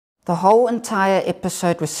The whole entire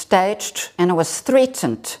episode was staged and I was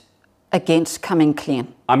threatened against coming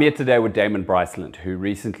clean. I'm here today with Damon, who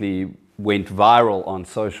recently went viral on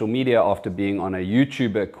social media after being on a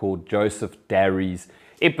YouTuber called Joseph Darry's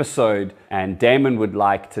episode, and Damon would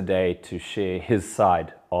like today to share his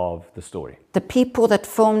side of the story. The people that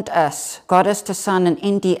filmed us got us to sign an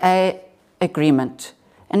NDA agreement,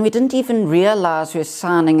 and we didn't even realize we were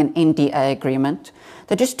signing an NDA agreement.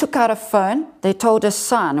 They just took out a phone, they told us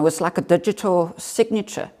sign. It was like a digital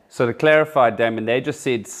signature. So to clarify, Damon, they just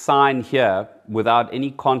said sign here without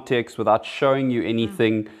any context, without showing you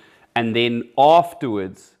anything, and then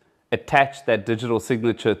afterwards attached that digital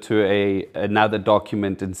signature to another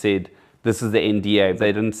document and said, this is the NDA.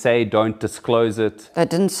 They didn't say, don't disclose it. They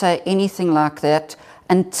didn't say anything like that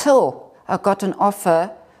until I got an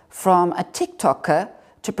offer from a TikToker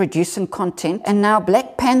to produce some content, and now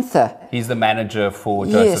Black Panther. He's the manager for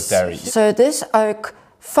Joseph Darry. So this oak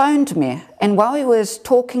phoned me, and while he was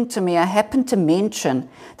talking to me, I happened to mention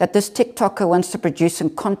that this TikToker wants to produce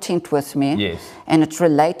some content with me. Yes. And it's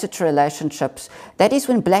related to relationships. That is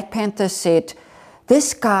when Black Panther said,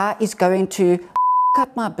 this guy is going to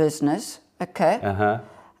up my business, okay?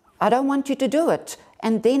 I don't want you to do it.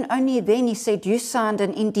 And then only then he said, you signed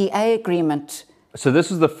an NDA agreement. So this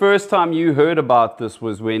was the first time you heard about this,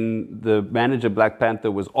 was when the manager Black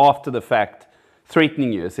Panther was after the fact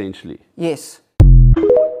threatening you essentially? Yes.